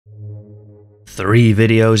3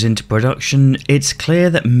 videos into production, it's clear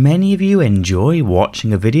that many of you enjoy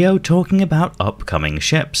watching a video talking about upcoming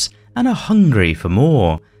ships and are hungry for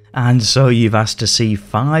more, and so you've asked to see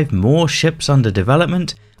 5 more ships under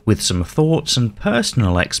development with some thoughts and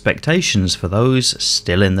personal expectations for those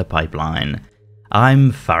still in the pipeline.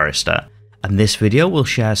 I'm Forrester, and this video will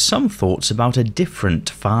share some thoughts about a different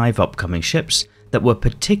 5 upcoming ships that were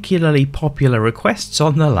particularly popular requests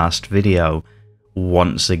on the last video.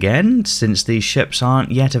 Once again, since these ships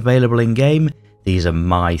aren't yet available in-game, these are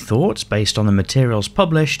my thoughts based on the materials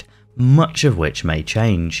published, much of which may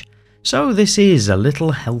change. So this is a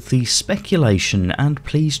little healthy speculation, and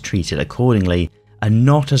please treat it accordingly, and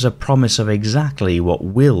not as a promise of exactly what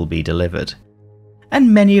will be delivered.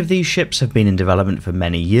 And many of these ships have been in development for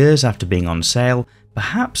many years after being on sale,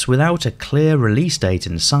 perhaps without a clear release date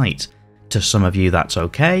in sight. To some of you that's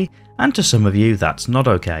okay, and to some of you that's not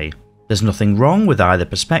okay. There's nothing wrong with either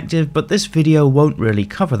perspective, but this video won't really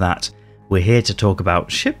cover that. We're here to talk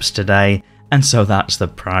about ships today, and so that's the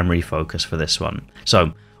primary focus for this one.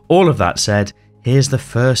 So, all of that said, here's the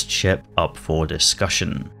first ship up for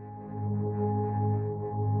discussion.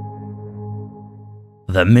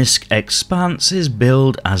 The MISC Expanse is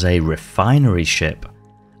billed as a refinery ship.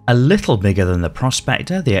 A little bigger than the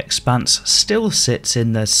Prospector, the Expanse still sits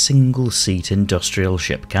in the single-seat industrial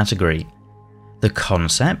ship category. The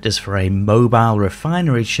concept is for a mobile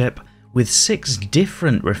refinery ship with 6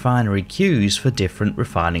 different refinery queues for different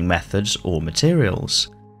refining methods or materials.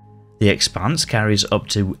 The Expanse carries up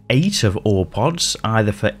to 8 of ore pods,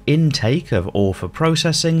 either for intake of ore for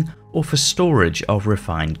processing or for storage of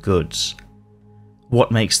refined goods.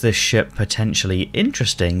 What makes this ship potentially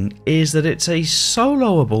interesting is that it's a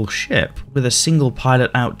soloable ship with a single pilot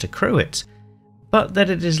out to crew it, but that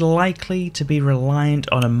it is likely to be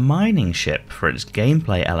reliant on a mining ship for its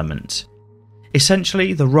gameplay element.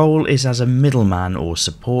 Essentially, the role is as a middleman or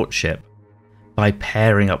support ship. By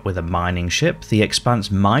pairing up with a mining ship, the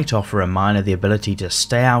Expanse might offer a miner the ability to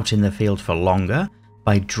stay out in the field for longer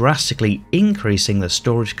by drastically increasing the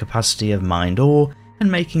storage capacity of mined ore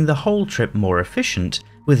and making the whole trip more efficient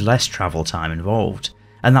with less travel time involved,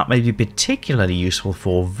 and that may be particularly useful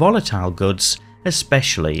for volatile goods,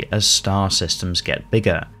 especially as star systems get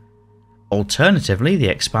bigger. Alternatively, the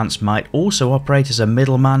Expanse might also operate as a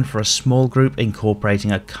middleman for a small group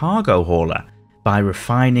incorporating a cargo hauler by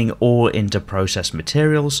refining ore into processed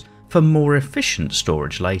materials for more efficient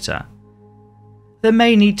storage later. There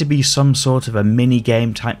may need to be some sort of a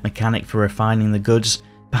mini-game type mechanic for refining the goods,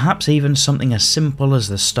 perhaps even something as simple as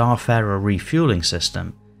the Starfarer refueling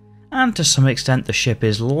system, and to some extent the ship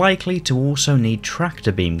is likely to also need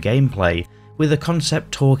tractor beam gameplay, with the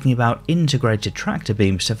concept talking about integrated tractor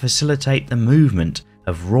beams to facilitate the movement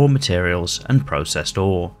of raw materials and processed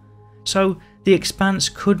ore. So the Expanse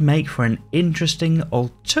could make for an interesting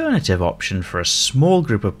alternative option for a small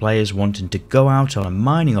group of players wanting to go out on a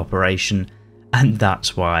mining operation, and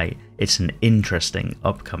that's why it's an interesting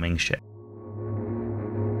upcoming ship.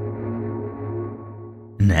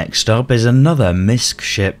 Next up is another MISC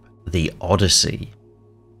ship, the Odyssey.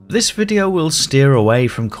 This video will steer away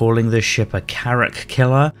from calling this ship a Carrack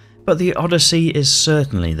killer, but the Odyssey is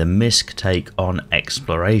certainly the MISC take on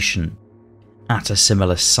exploration. At a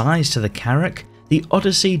similar size to the Carrack, the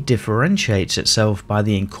Odyssey differentiates itself by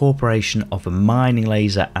the incorporation of a mining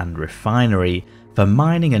laser and refinery for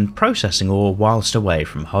mining and processing ore whilst away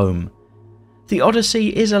from home. The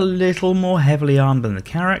Odyssey is a little more heavily armed than the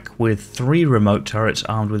Carrack, with 3 remote turrets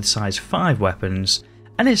armed with size 5 weapons,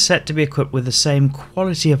 and is set to be equipped with the same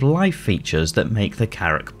quality of life features that make the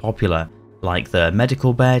Carrack popular, like the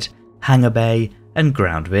medical bed, hangar bay, and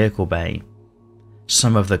ground vehicle bay.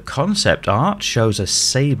 Some of the concept art shows a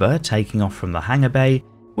sabre taking off from the hangar bay,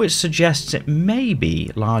 which suggests it may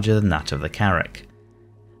be larger than that of the Carrack.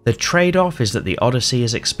 The trade-off is that the Odyssey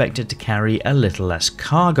is expected to carry a little less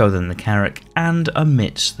cargo than the Carrack and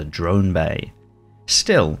omits the drone bay.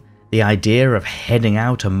 Still, the idea of heading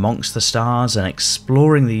out amongst the stars and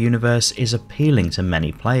exploring the universe is appealing to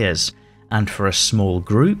many players, and for a small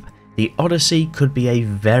group, the Odyssey could be a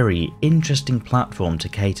very interesting platform to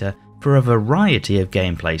cater for a variety of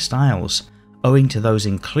gameplay styles, owing to those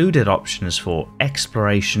included options for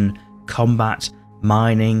exploration, combat,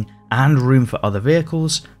 mining, and room for other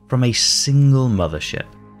vehicles from a single mothership.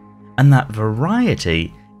 And that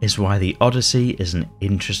variety is why the Odyssey is an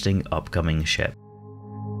interesting upcoming ship.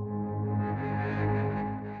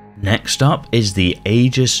 Next up is the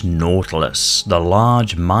Aegis Nautilus, the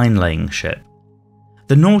large mine-laying ship.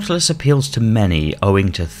 The Nautilus appeals to many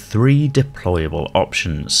owing to 3 deployable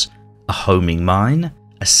options: a homing mine,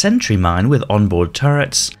 a sentry mine with onboard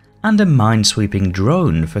turrets, and a minesweeping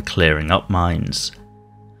drone for clearing up mines.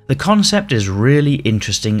 The concept is really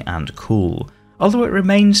interesting and cool, although it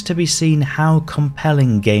remains to be seen how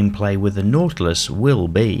compelling gameplay with the Nautilus will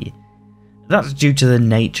be. That's due to the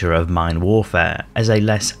nature of mine warfare, as a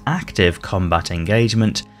less active combat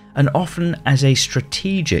engagement and often as a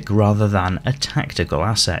strategic rather than a tactical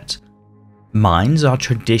asset. Mines are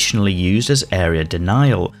traditionally used as area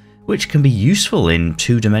denial, which can be useful in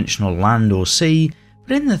two-dimensional land or sea,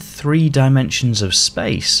 but in the 3 dimensions of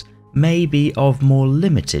space may be of more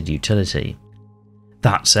limited utility.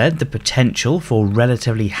 That said, the potential for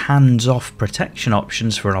relatively hands-off protection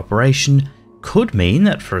options for an operation could mean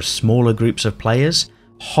that for smaller groups of players,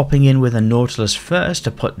 hopping in with a Nautilus first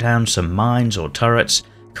to put down some mines or turrets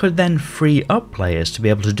could then free up players to be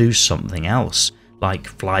able to do something else, like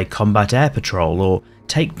fly combat air patrol or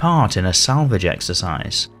take part in a salvage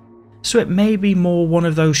exercise. So it may be more one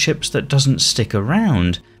of those ships that doesn't stick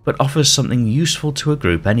around, but offers something useful to a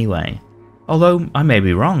group anyway. Although I may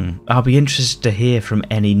be wrong, I'll be interested to hear from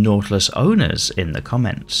any Nautilus owners in the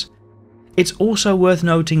comments. It's also worth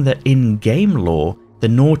noting that in game lore, the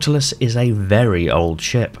Nautilus is a very old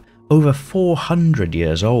ship, over 400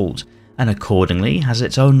 years old, and accordingly has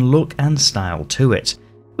its own look and style to it,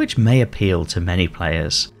 which may appeal to many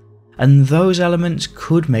players. And those elements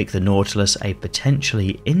could make the Nautilus a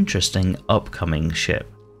potentially interesting upcoming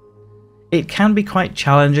ship. It can be quite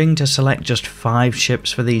challenging to select just 5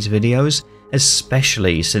 ships for these videos,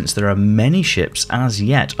 especially since there are many ships as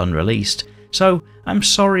yet unreleased, so I'm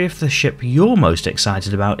sorry if the ship you're most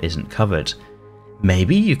excited about isn't covered.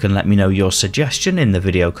 Maybe you can let me know your suggestion in the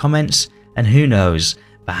video comments, and who knows,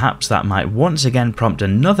 perhaps that might once again prompt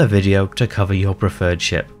another video to cover your preferred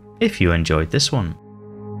ship, if you enjoyed this one.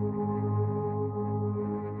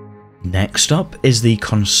 Next up is the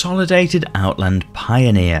Consolidated Outland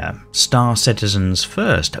Pioneer, Star Citizen's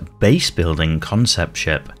first base-building concept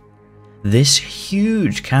ship. This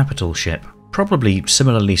huge capital ship, probably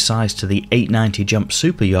similarly sized to the 890 Jump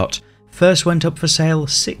super yacht, first went up for sale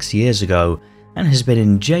 6 years ago and has been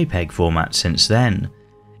in JPEG format since then.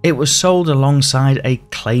 It was sold alongside a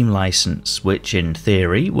claim license, which in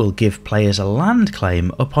theory will give players a land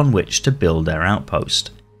claim upon which to build their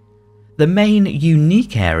outpost. The main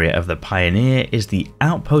unique area of the Pioneer is the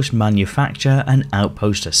outpost manufacture and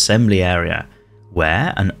outpost assembly area,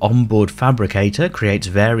 where an onboard fabricator creates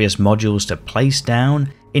various modules to place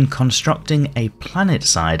down in constructing a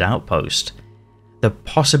planet-side outpost. The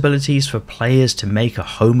possibilities for players to make a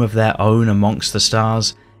home of their own amongst the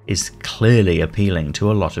stars is clearly appealing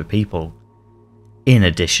to a lot of people. In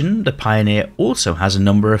addition, the Pioneer also has a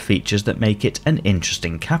number of features that make it an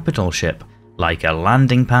interesting capital ship, like a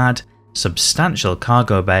landing pad, substantial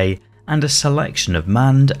cargo bay, and a selection of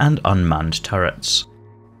manned and unmanned turrets.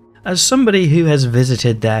 As somebody who has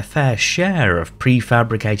visited their fair share of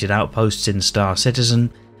prefabricated outposts in Star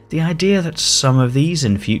Citizen, the idea that some of these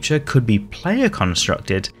in future could be player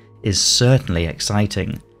constructed is certainly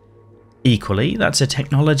exciting. Equally, that's a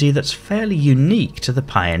technology that's fairly unique to the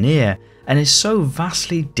Pioneer and is so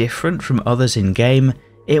vastly different from others in game,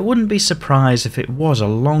 it wouldn't be surprised if it was a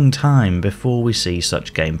long time before we see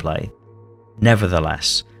such gameplay.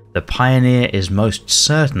 Nevertheless, the Pioneer is most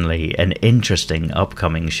certainly an interesting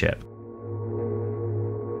upcoming ship.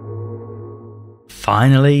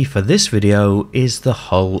 Finally, for this video is the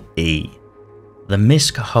Hull E. The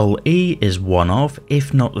MISC Hull E is one of,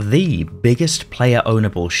 if not the biggest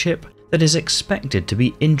player-ownable ship that is expected to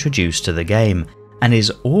be introduced to the game, and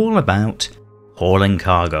is all about hauling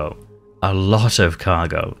cargo. A lot of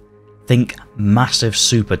cargo. Think massive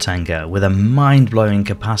supertanker with a mind-blowing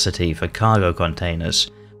capacity for cargo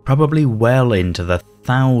containers, probably well into the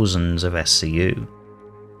thousands of SCU.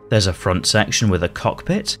 There's a front section with a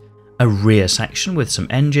cockpit, a rear section with some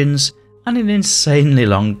engines, and an insanely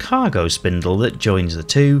long cargo spindle that joins the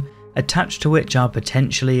two, attached to which are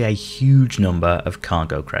potentially a huge number of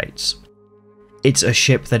cargo crates. It's a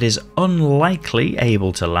ship that is unlikely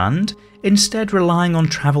able to land, instead relying on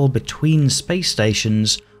travel between space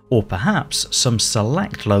stations or perhaps some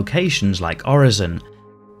select locations like Horizon,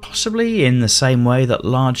 possibly in the same way that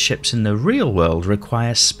large ships in the real world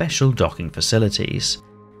require special docking facilities.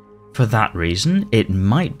 For that reason, it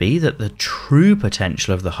might be that the true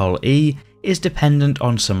potential of the Hull E is dependent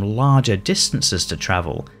on some larger distances to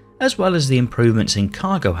travel, as well as the improvements in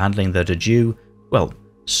cargo handling that are due, well,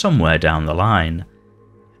 somewhere down the line.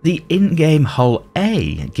 The in-game Hull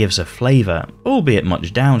A gives a flavour, albeit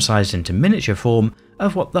much downsized into miniature form,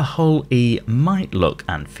 of what the Hull E might look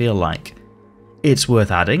and feel like. It's worth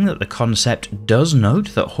adding that the concept does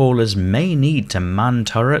note that haulers may need to man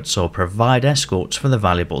turrets or provide escorts for the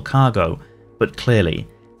valuable cargo, but clearly,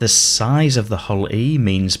 The size of the Hull E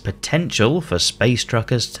means potential for space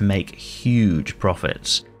truckers to make huge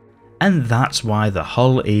profits, and that's why the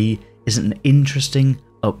Hull E is an interesting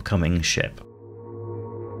upcoming ship.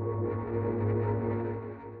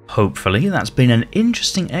 Hopefully that's been an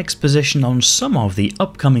interesting exposition on some of the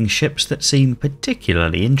upcoming ships that seem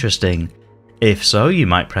particularly interesting. If so, you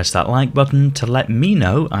might press that like button to let me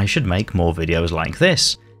know I should make more videos like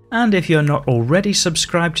this. And if you're not already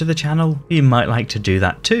subscribed to the channel, you might like to do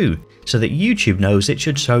that too, so that YouTube knows it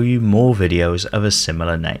should show you more videos of a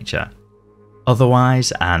similar nature.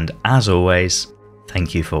 Otherwise, and as always,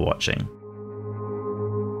 thank you for watching.